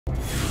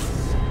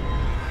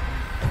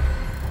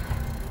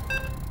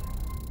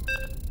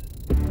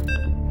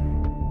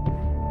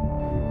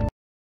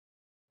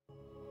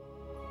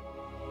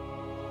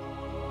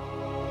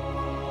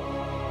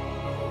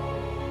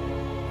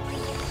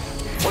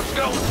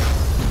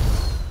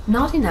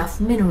Not enough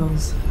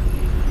minerals.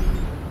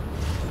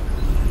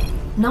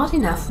 Not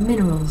enough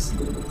minerals.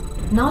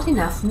 Not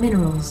enough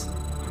minerals.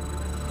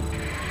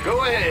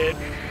 Go ahead.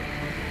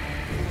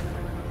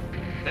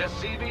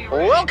 SCV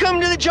ready. Welcome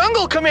to the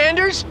jungle,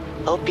 Commanders!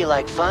 Hope you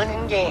like fun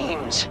and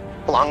games.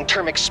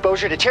 Long-term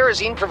exposure to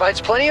terrazine provides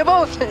plenty of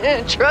both.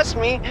 Trust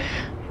me.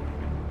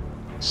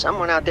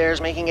 Someone out there is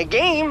making a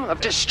game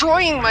of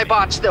destroying my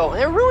bots, though.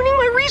 They're ruining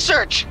my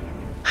research.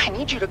 I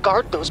need you to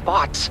guard those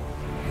bots.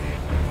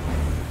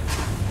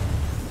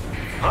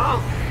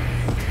 Huh?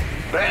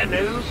 Bad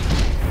news.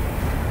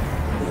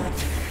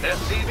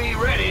 SCV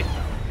ready.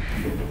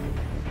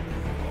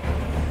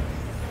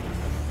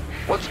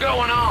 What's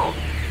going on?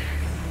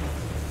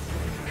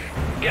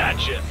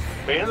 Gotcha.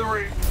 Man the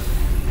ring.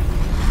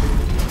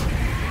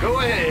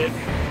 Go ahead.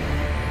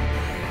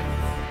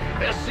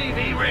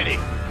 SCV ready.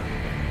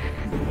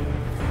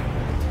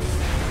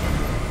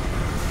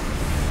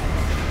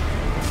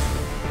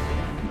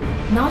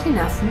 Not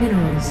enough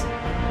minerals.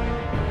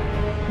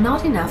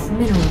 Not enough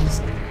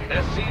minerals.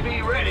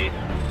 SCV ready.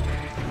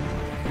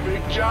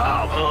 Big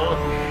job, huh?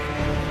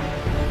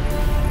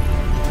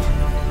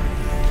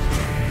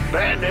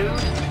 Bad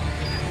news.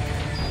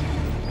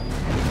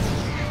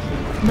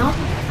 Not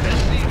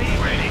SCV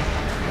ready.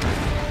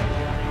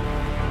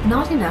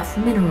 Not enough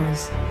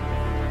minerals.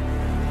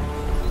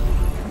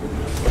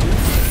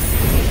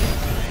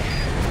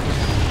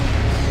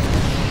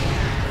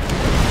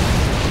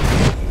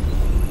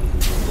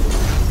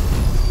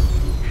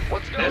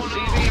 What's going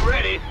SCV on?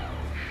 Ready.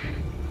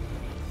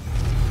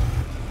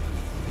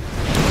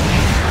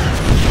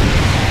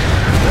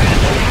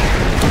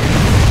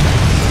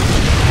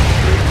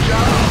 Good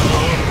job.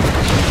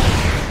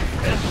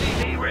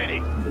 SCV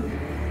ready.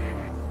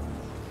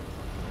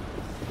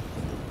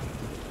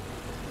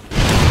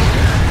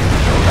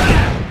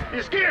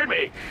 You scared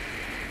me.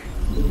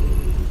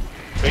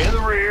 In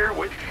the rear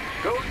with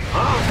go.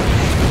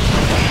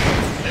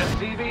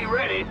 SCV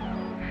ready.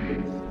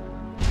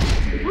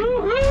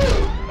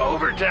 Woohoo!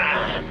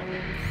 Overtime.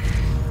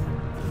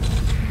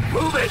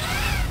 Move it.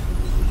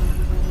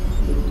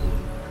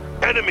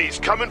 Enemies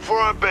coming for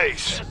our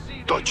base.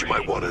 Thought you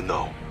might want to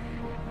know.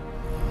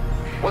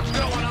 What's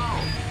going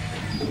on?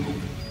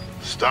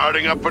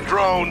 Starting up a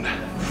drone.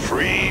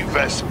 Free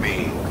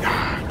Vespine.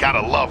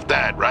 Gotta love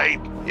that, right?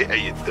 Yeah,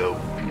 you do.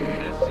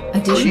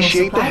 Additional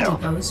Appreciate supply the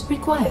help. depots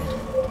required.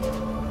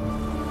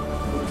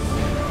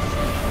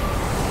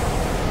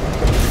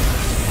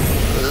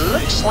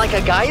 Looks like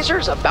a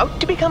geyser's about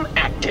to become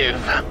active.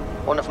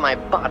 One of my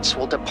bots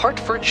will depart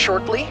for it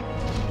shortly.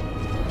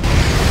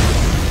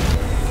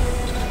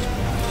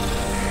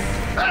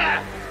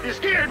 Ah! You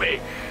scared me!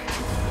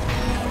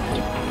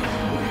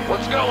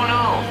 What's going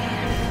on?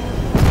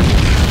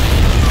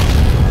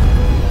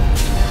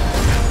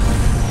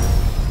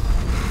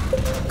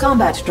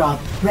 Combat drop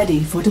ready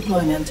for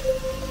deployment.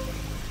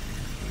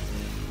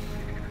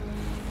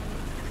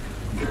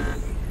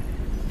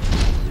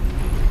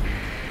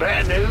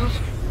 Bad news?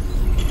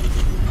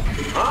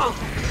 Huh?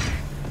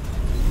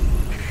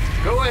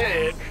 Go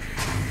ahead.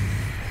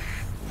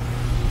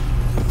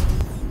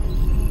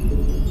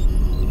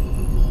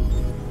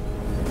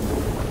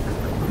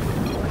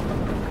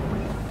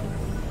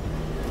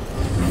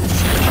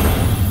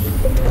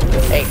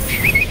 Hey,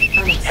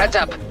 heads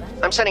up.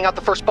 I'm sending out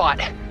the first bot.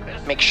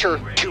 Make sure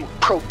to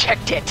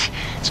protect it.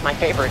 It's my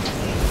favorite.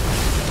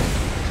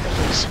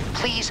 Please,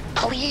 please,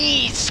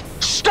 please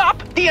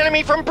stop the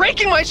enemy from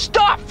breaking my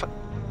stuff!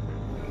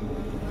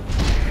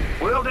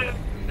 Will do.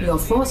 Your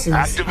forces are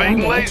Activate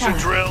under laser attack.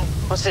 drill.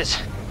 What's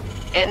this?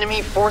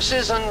 Enemy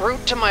forces en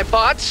route to my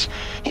bots?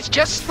 It's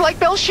just like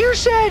Belshir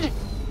said!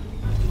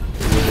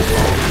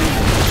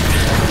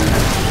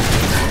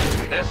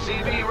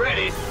 SCV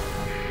ready.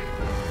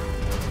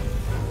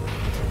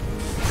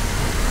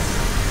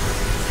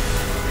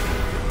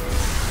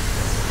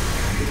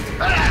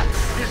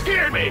 Ah! You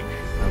scared me!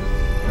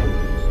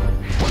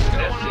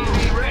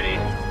 SCV ready.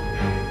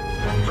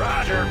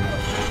 Roger.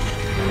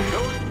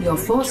 Your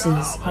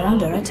forces are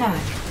under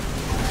attack.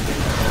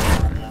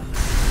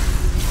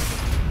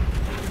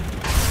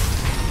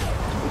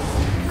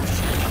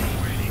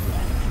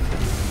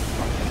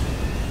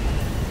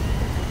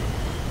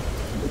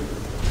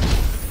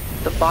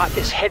 The bot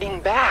is heading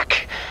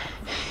back.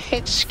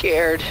 It's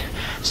scared,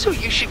 so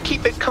you should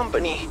keep it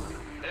company.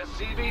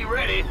 SCV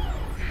ready.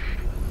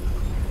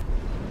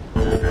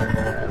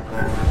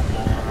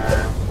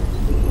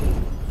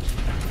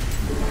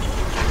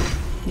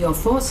 Your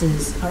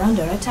forces are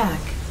under attack.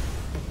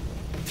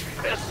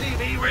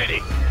 SCV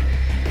ready.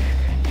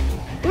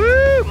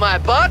 Woo! My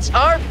bots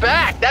are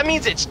back! That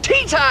means it's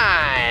tea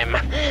time!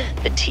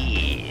 The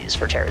T is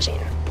for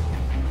terrazine.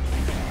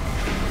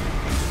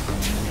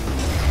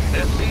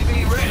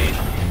 SCV ready.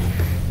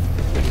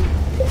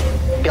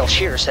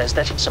 Belshir says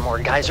that some more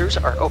geysers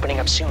are opening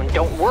up soon.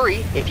 Don't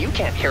worry, if you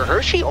can't hear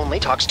her, she only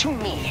talks to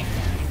me.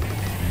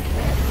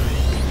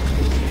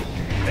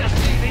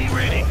 SCV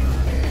ready.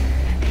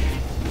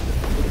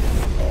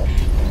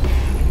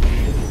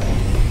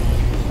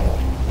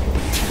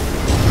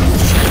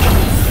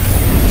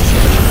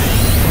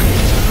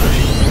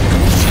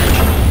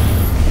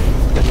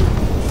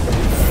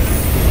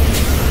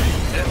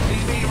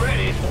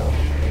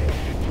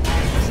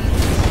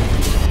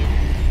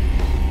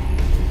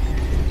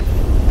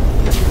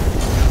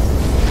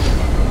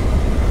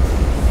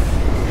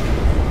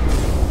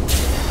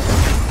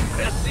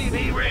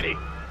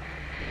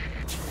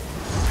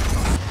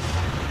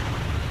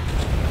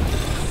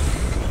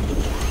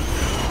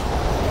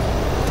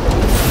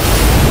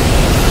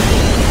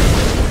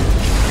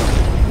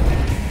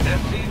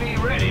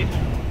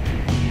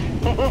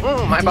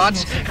 my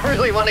bots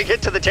really want to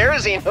get to the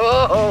Terrazine.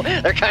 Oh,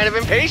 they're kind of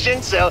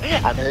impatient, so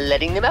I'm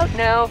letting them out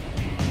now.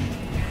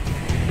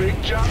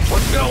 Big job.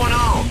 What's going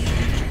on?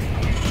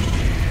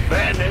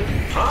 Bad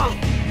news, huh?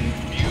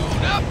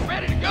 Fueled up,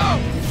 ready to go.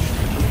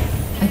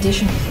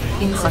 Additional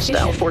Hostile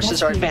insufficient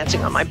forces are rescue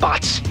advancing on my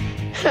bots.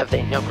 Have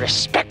they no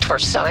respect for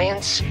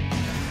science?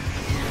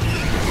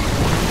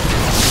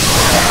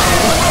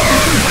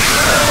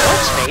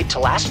 What's made to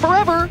last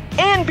forever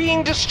and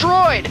being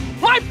destroyed?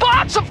 My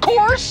bots, of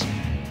course!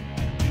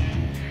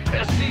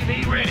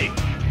 SCV ready.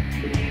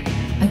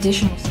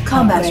 Additional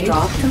combat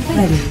drop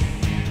complete.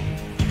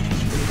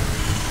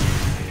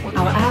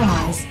 Our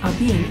allies are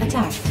being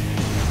attacked.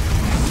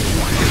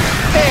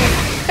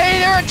 Hey,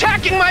 they're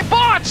attacking my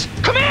bots!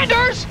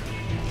 Commanders!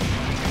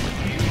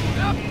 Fueled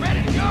up,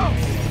 ready to go.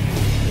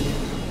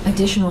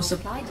 Additional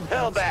supply depots.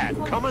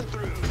 Hellbat, coming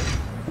through.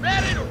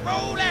 Ready to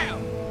roll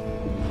out.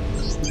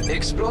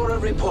 Explorer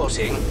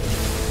reporting.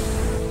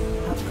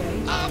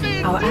 Upgrade. I'm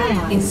in Our deep.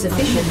 allies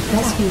insufficient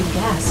rescue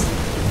gas.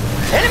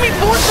 Enemy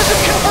forces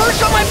have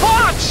converged on my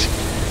bots!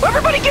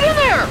 Everybody get in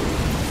there!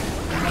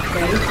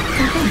 Upgrade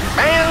complete.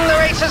 And the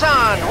race is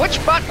on! Which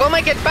bot will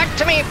make it back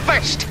to me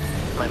first?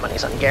 My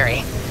money's on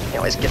Gary. He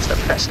always gets the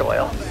best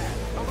oil.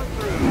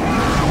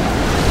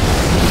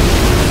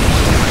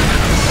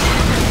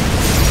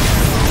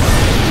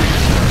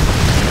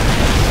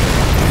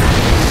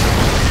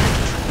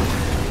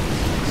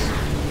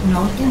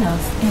 Not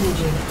enough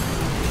energy.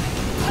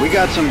 We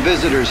got some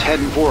visitors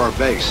heading for our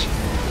base.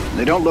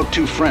 They don't look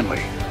too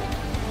friendly.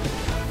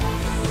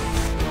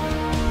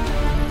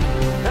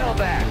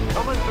 Hellbat,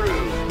 coming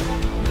through.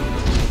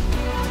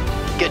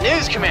 Good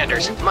news,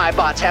 Commanders. My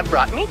bots have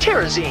brought me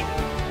Terrazine.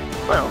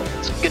 Well,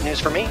 it's good news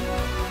for me.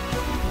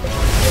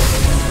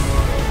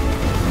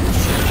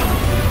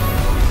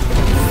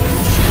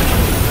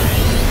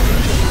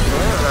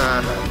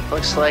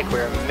 Looks like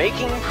we're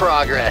making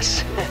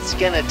progress. It's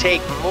gonna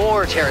take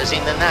more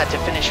Terrazine than that to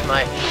finish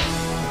my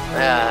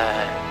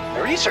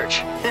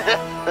research.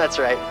 That's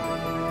right.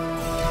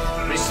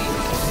 Receiving.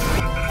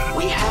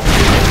 We have.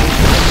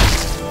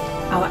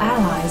 Our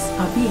allies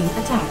are being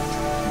attacked.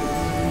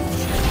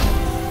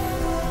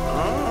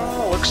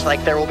 Looks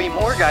like there will be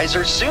more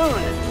geysers soon.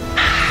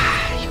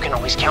 You can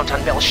always count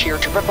on Belshir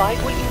to provide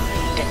what you need.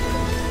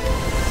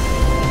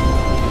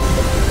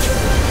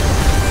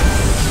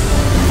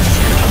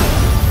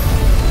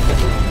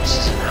 This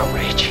is an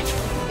outrage.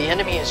 The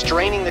enemy is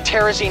draining the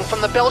Terrazine from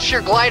the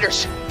Belshir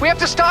gliders. We have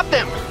to stop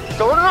them.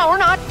 Or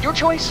not, your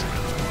choice.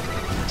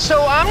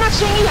 So I'm not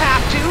saying you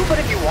have to, but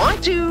if you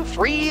want to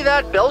free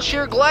that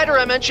Belshir glider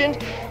I mentioned,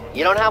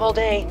 you don't have all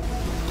day.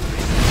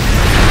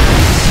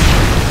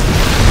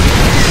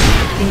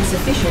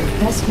 Insufficient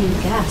rescue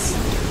gas.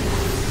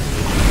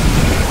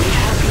 We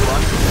have you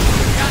on.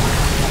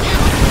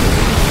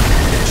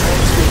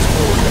 Transmit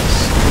orders.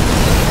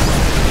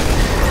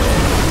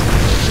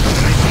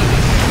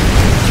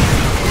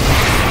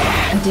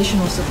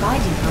 Additional supply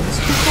depots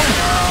prepared.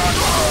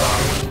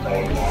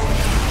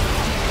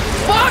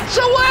 Box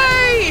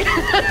away!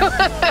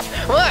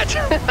 What?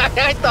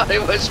 I thought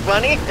it was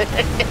funny.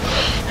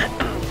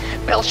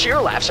 Belshir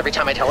laughs every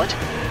time I tell it.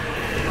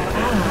 Our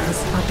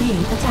allies are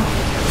being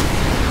attacked.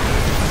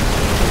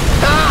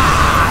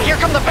 Ah! Here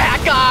come the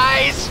bad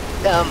guys!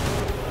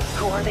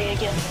 Who are they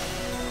again?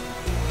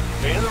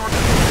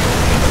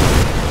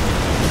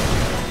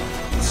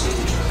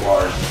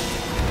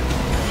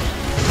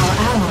 Our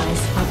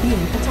allies are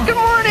being attacked. Good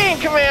morning,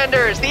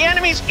 Commanders! The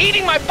enemy's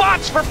eating my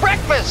bots for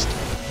breakfast!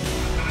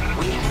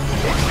 We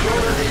have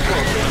Explorer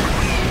reporting.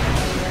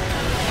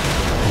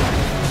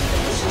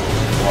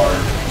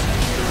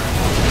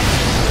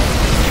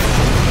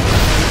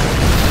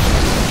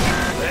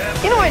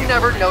 You know, I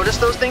never noticed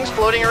those things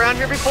floating around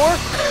here before.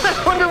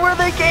 I wonder where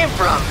they came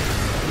from.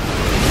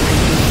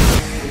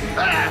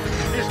 Ah!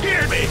 You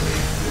scared me!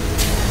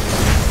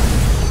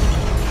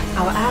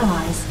 Our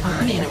allies are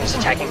The being enemy's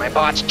attacked. attacking my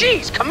bots.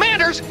 Jeez,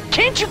 Commanders!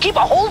 Can't you keep a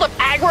hold of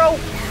aggro?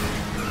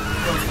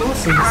 Your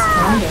forces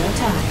are under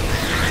attack.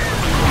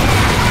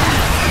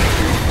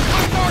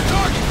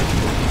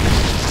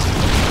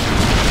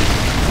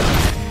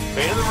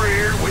 In the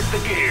rear with the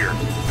gear.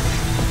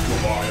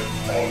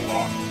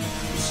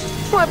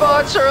 My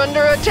bots are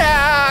under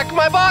attack!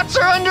 My bots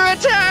are under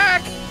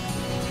attack!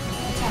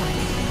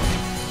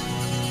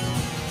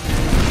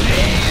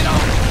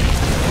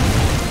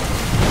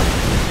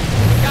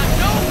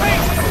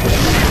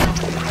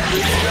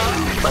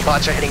 My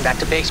bots are heading back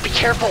to base. Be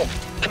careful!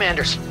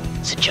 Commanders,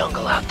 it's a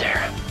jungle out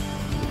there.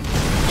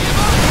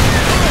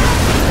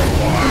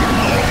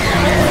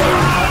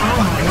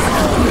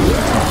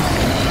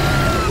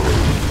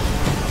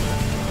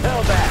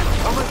 Hellbat,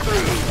 coming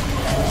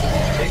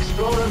through.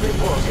 Explorer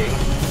reporting.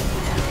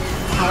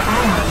 Our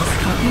allies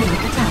are being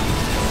attacked.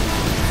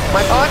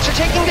 My bots are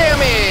taking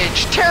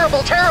damage!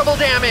 Terrible, terrible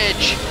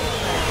damage!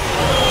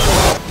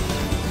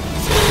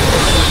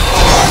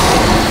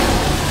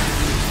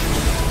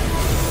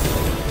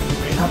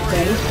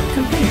 Upgrade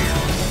complete.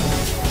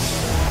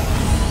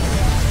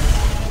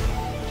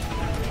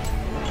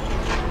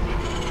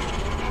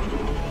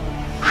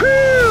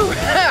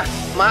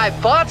 My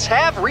bots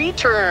have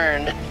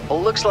returned.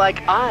 Looks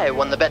like I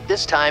won the bet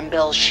this time,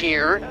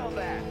 Belshear.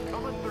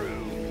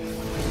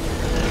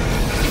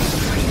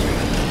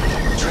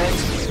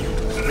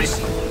 Transmit.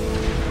 Receive.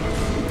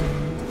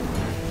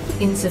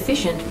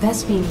 Insufficient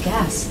Vespene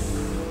gas.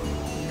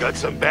 Got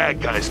some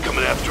bad guys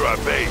coming after our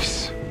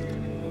base.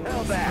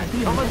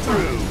 Coming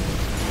through.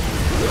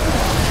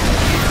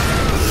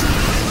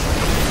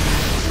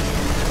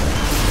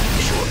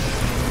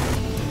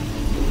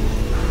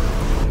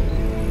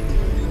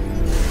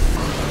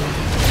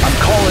 I'm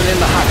calling in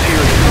the hot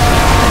period.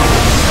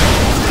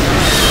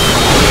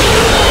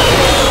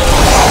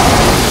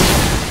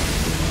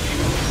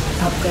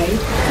 Upgrade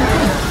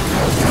complete.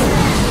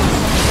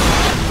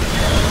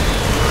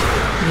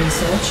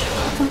 Research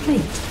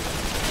complete.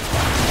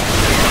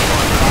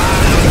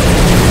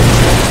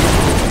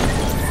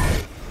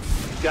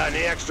 Got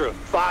any extra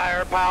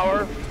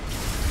firepower?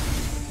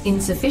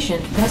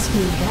 Insufficient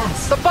Vespene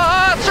gas. The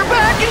bots are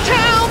back in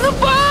town! The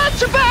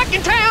bots are back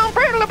in town!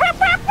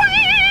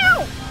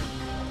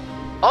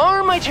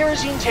 Are my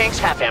Terrazine tanks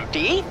half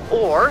empty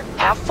or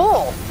half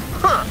full?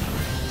 Huh.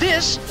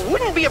 This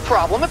wouldn't be a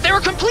problem if they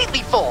were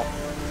completely full.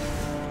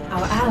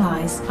 Our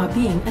allies are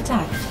being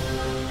attacked.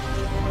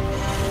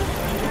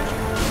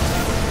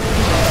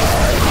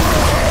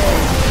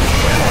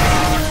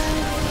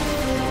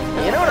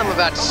 You know what I'm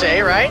about to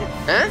say, right?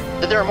 Huh?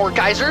 That there are more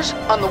geysers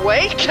on the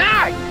way?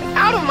 God,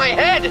 out of my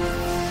head!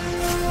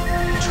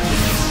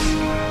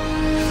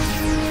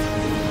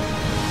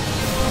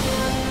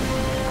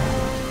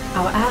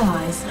 Our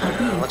allies are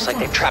being Looks like attacked.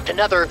 they've trapped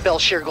another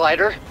Belshear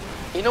glider.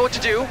 You know what to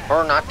do,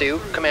 or not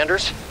do,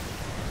 commanders.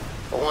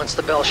 But once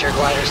the Belshear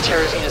glider's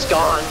Terrazine is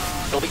gone,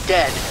 it'll be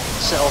dead.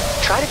 So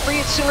try to free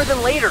it sooner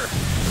than later.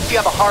 If you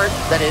have a heart,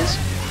 that is.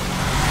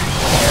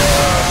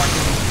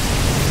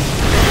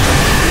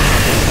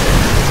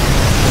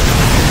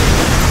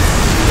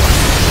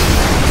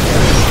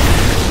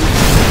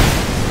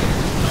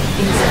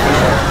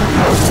 Insufficient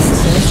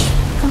research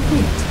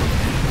complete.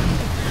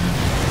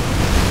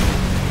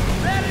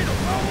 Ready to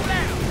roll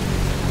out.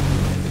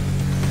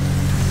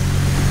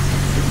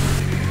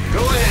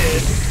 Go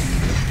ahead.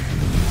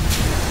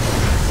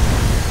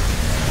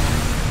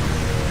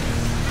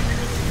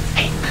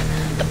 Hey,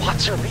 the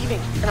bots are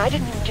leaving, and I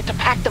didn't even get to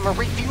pack them a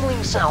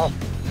refueling cell.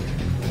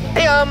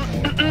 Hey,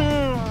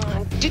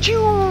 did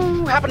you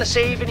happen to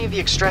save any of the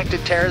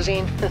extracted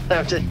Terrazine?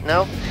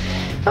 No?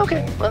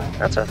 Okay, well,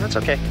 that's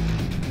okay.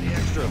 The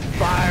extra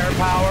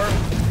firepower.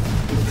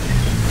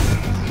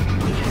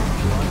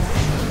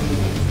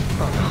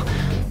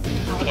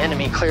 The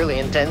enemy clearly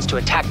intends to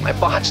attack my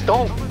bots.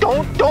 Don't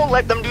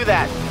let them do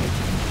that.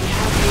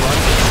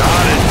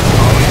 Got it.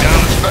 Calling down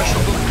a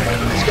special group.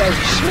 These guys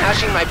are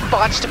smashing my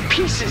bots to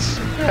pieces.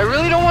 I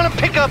really don't want to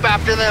pick up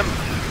after them.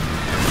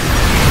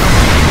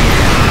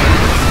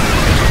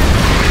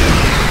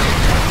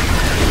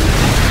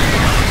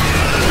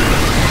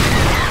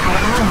 Our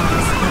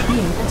allies are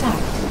being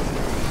attacked.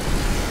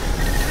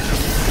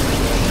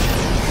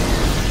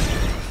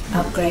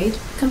 Upgrade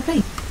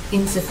complete.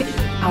 Insufficient.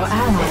 Our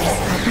allies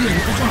are being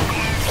attacked.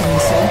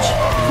 Research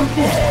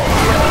complete.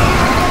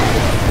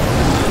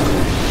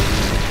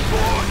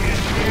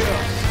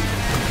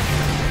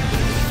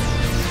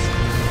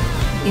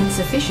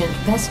 Insufficient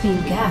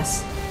Vespene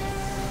gas.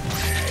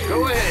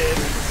 Go ahead.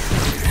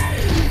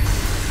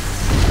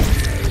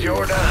 It's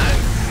your time.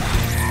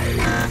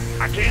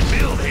 I can't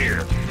build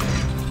here.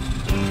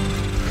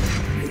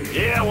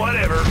 Yeah,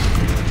 whatever.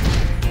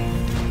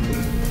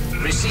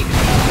 Receive.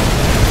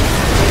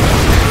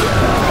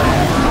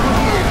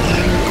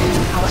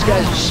 These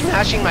guys are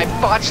smashing my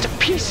bots to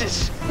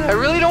pieces. I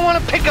really don't want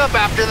to pick up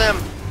after them.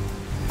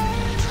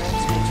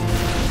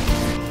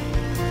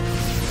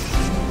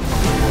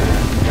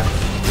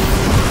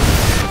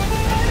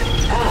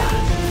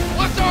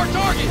 What's our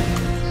target?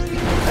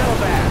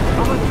 Hellbat,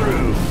 coming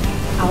through.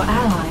 Our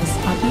allies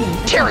are being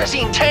attacked.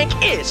 Terrazine tank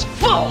is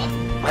full.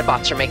 My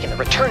bots are making the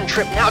return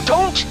trip now.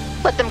 Don't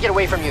let them get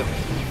away from you.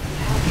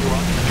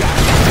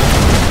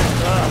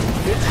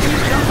 It's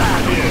jump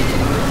out here.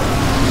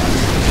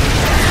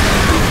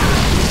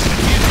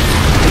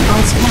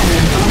 Pulse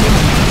cannon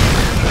online.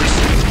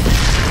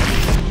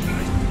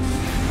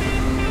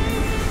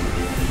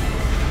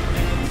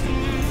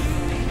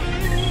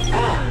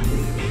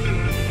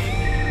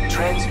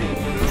 Transmit.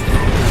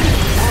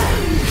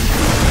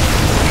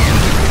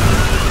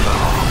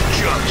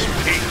 Just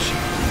peach.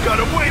 Got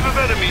a wave of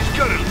enemies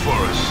gunning for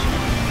us.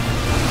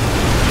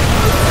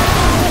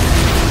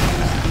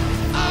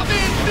 I'm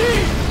in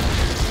deep.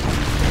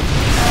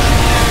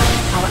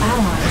 Our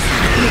allies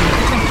are being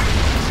attacked.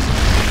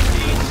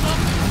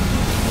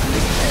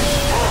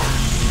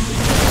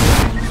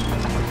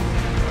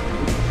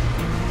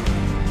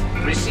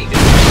 Receive it.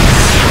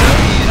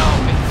 Get on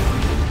me.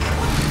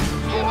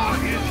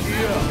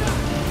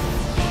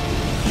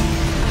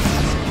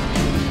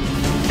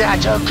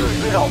 That's a good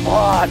little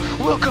bot.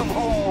 Welcome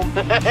home.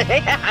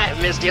 I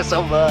missed you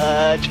so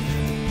much.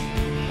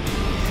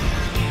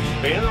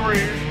 In the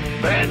rear.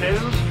 Bad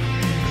news.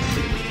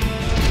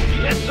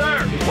 Yes,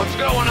 sir. What's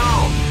going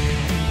on?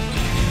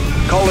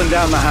 Calling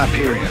down the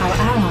Hyperion. Our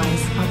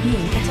allies are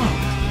being attacked.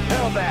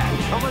 Hellbat,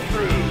 coming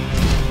through.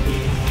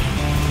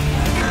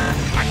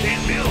 I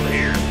can't build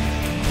here.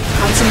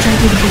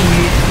 Concentrated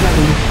beam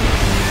ready.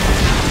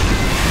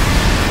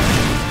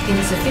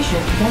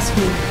 Insufficient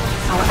vessel.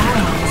 Our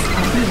allies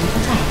are being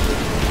attacked.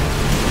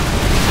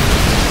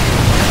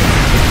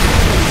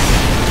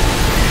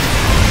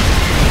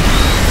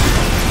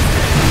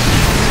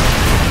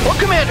 More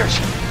commanders!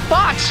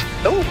 Bots!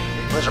 Oh,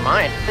 those are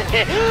mine.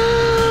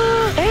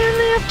 And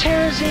they have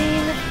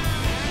terrazine.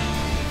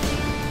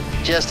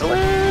 Just a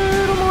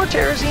little more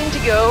terrazine to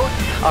go.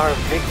 Our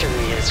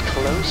victory is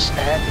close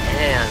at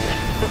hand.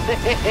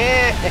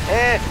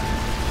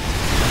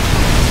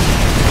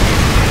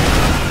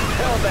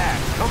 Hellbat,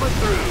 coming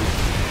through.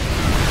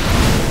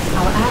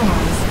 Our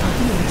allies are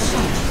being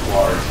shot.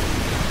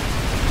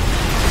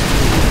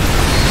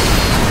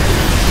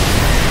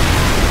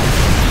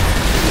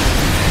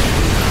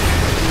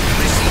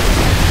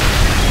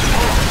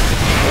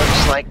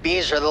 Looks like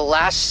these are the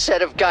last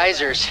set of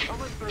geysers.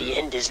 The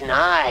end is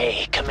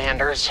nigh,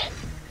 commanders.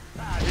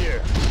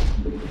 Here.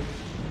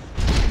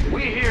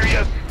 We hear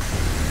you.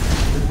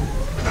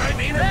 I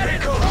mean, let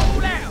it roll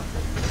out.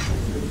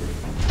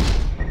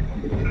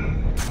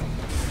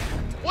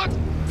 What?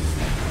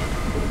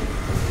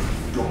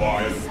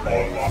 Goliath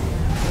online.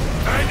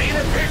 I mean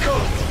a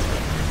pickle.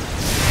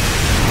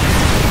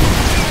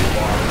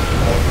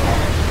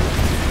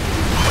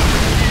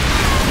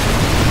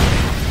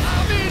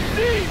 I'm in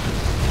deep.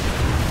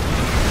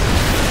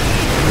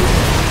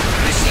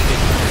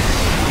 Receiving.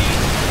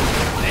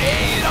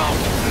 Lay it on.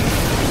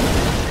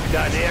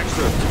 Got any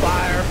extra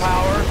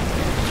firepower?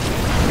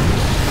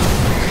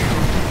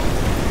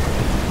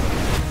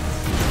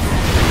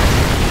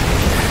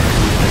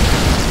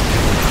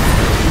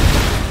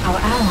 Our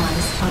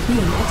allies are being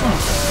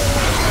attacked.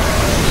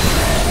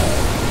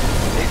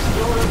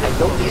 I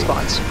built these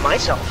bots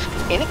myself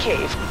in a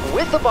cave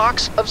with a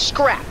box of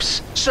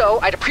scraps, so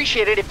I'd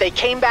appreciate it if they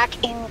came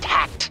back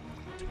intact.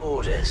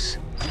 Orders.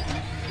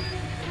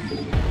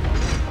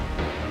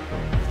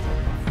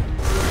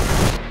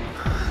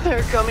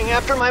 They're coming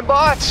after my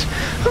bots.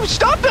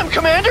 Stop them,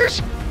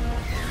 commanders!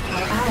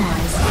 Our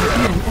allies are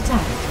being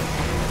attacked.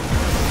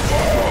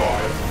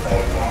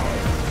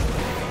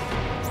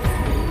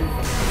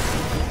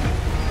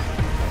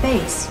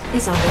 Base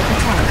is under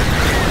attack.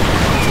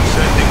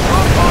 Sending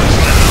robots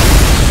now.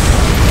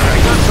 I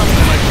got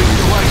something like this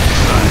to like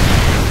this time.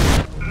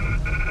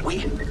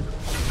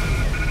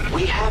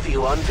 We have you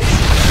on vision.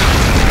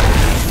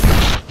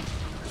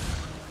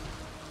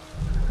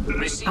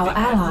 Receiving Our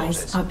allies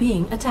headquarters. are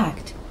being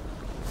attacked.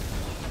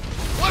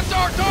 What's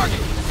our target?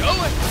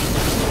 Going?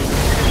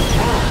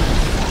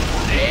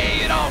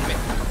 Lay it on me.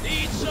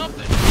 Need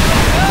something.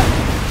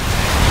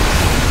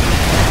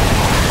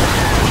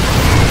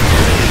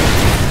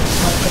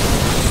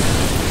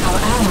 Our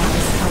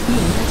allies are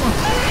being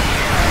attacked.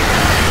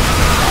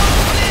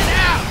 Get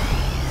out!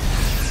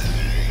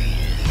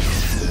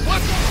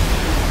 What's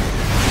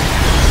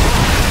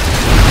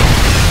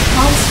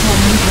Pulse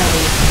cannon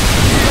ready.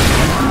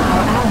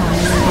 Our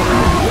allies are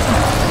being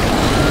attacked.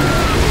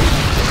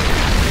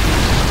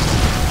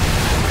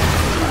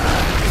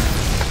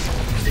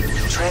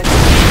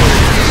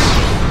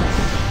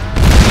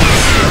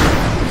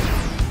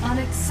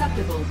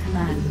 Unacceptable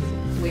command.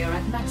 We are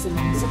at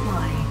maximum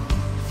supply.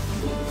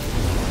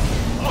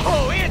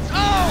 Oh, it's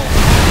on!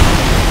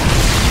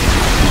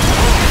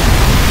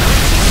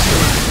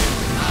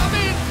 I'm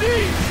in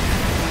deep!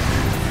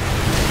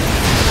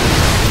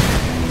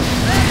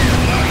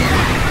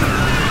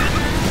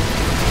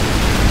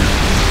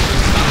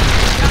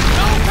 Got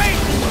no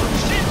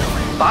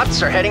patience!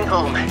 Bots are heading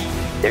home.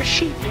 They're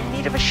sheep in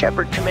need of a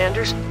shepherd,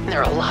 commanders, and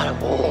there are a lot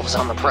of wolves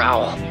on the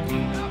prowl.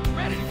 I'm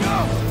ready to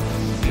go!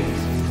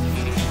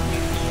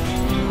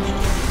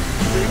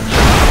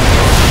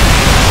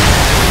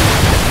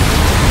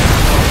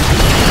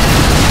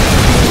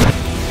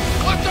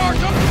 What's our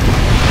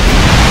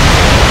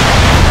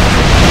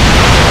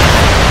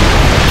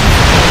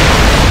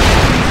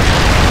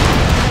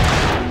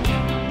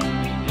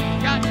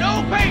got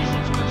no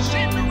patience for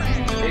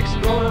Cinderella.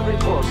 Explorer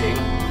reporting.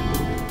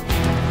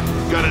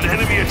 Got an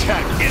enemy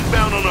attack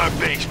inbound on our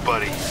base,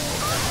 buddy.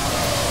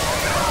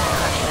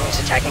 Enemies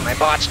attacking my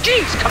bots.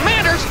 Jeez,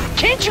 commanders!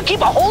 Can't you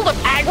keep a hold of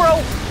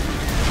aggro?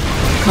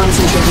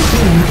 Concentrated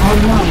beam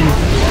online.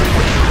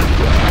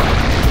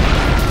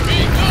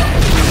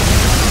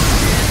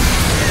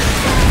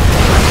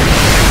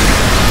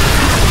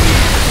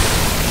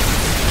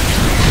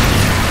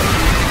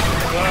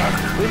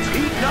 It's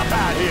heating up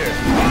out here.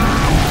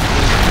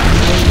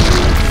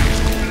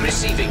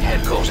 Receiving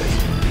headquarters.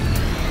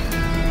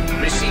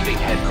 Receiving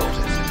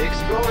headquarters.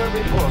 Explorer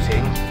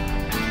reporting.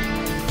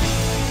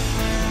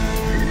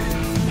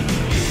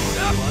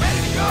 Up,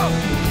 ready to go.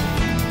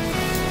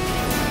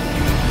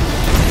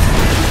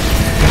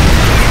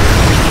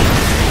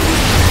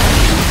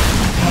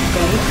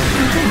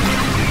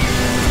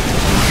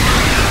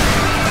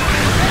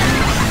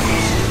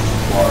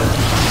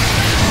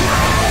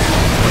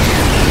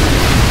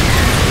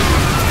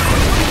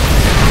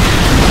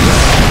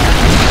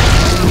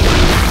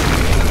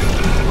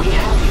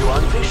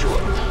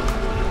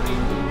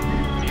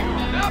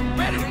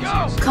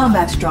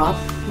 drop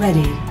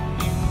ready.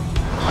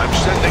 I'm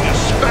sending a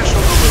special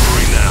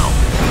delivery now.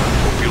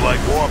 Hope you like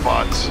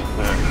warbots.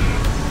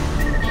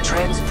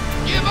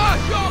 Give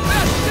us your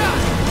best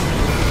shot!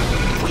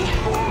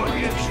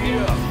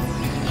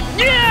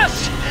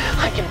 Yes!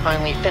 I can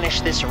finally finish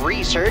this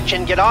research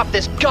and get off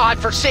this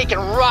godforsaken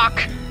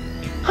rock.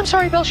 I'm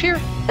sorry, Belshir.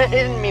 I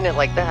didn't mean it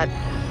like that.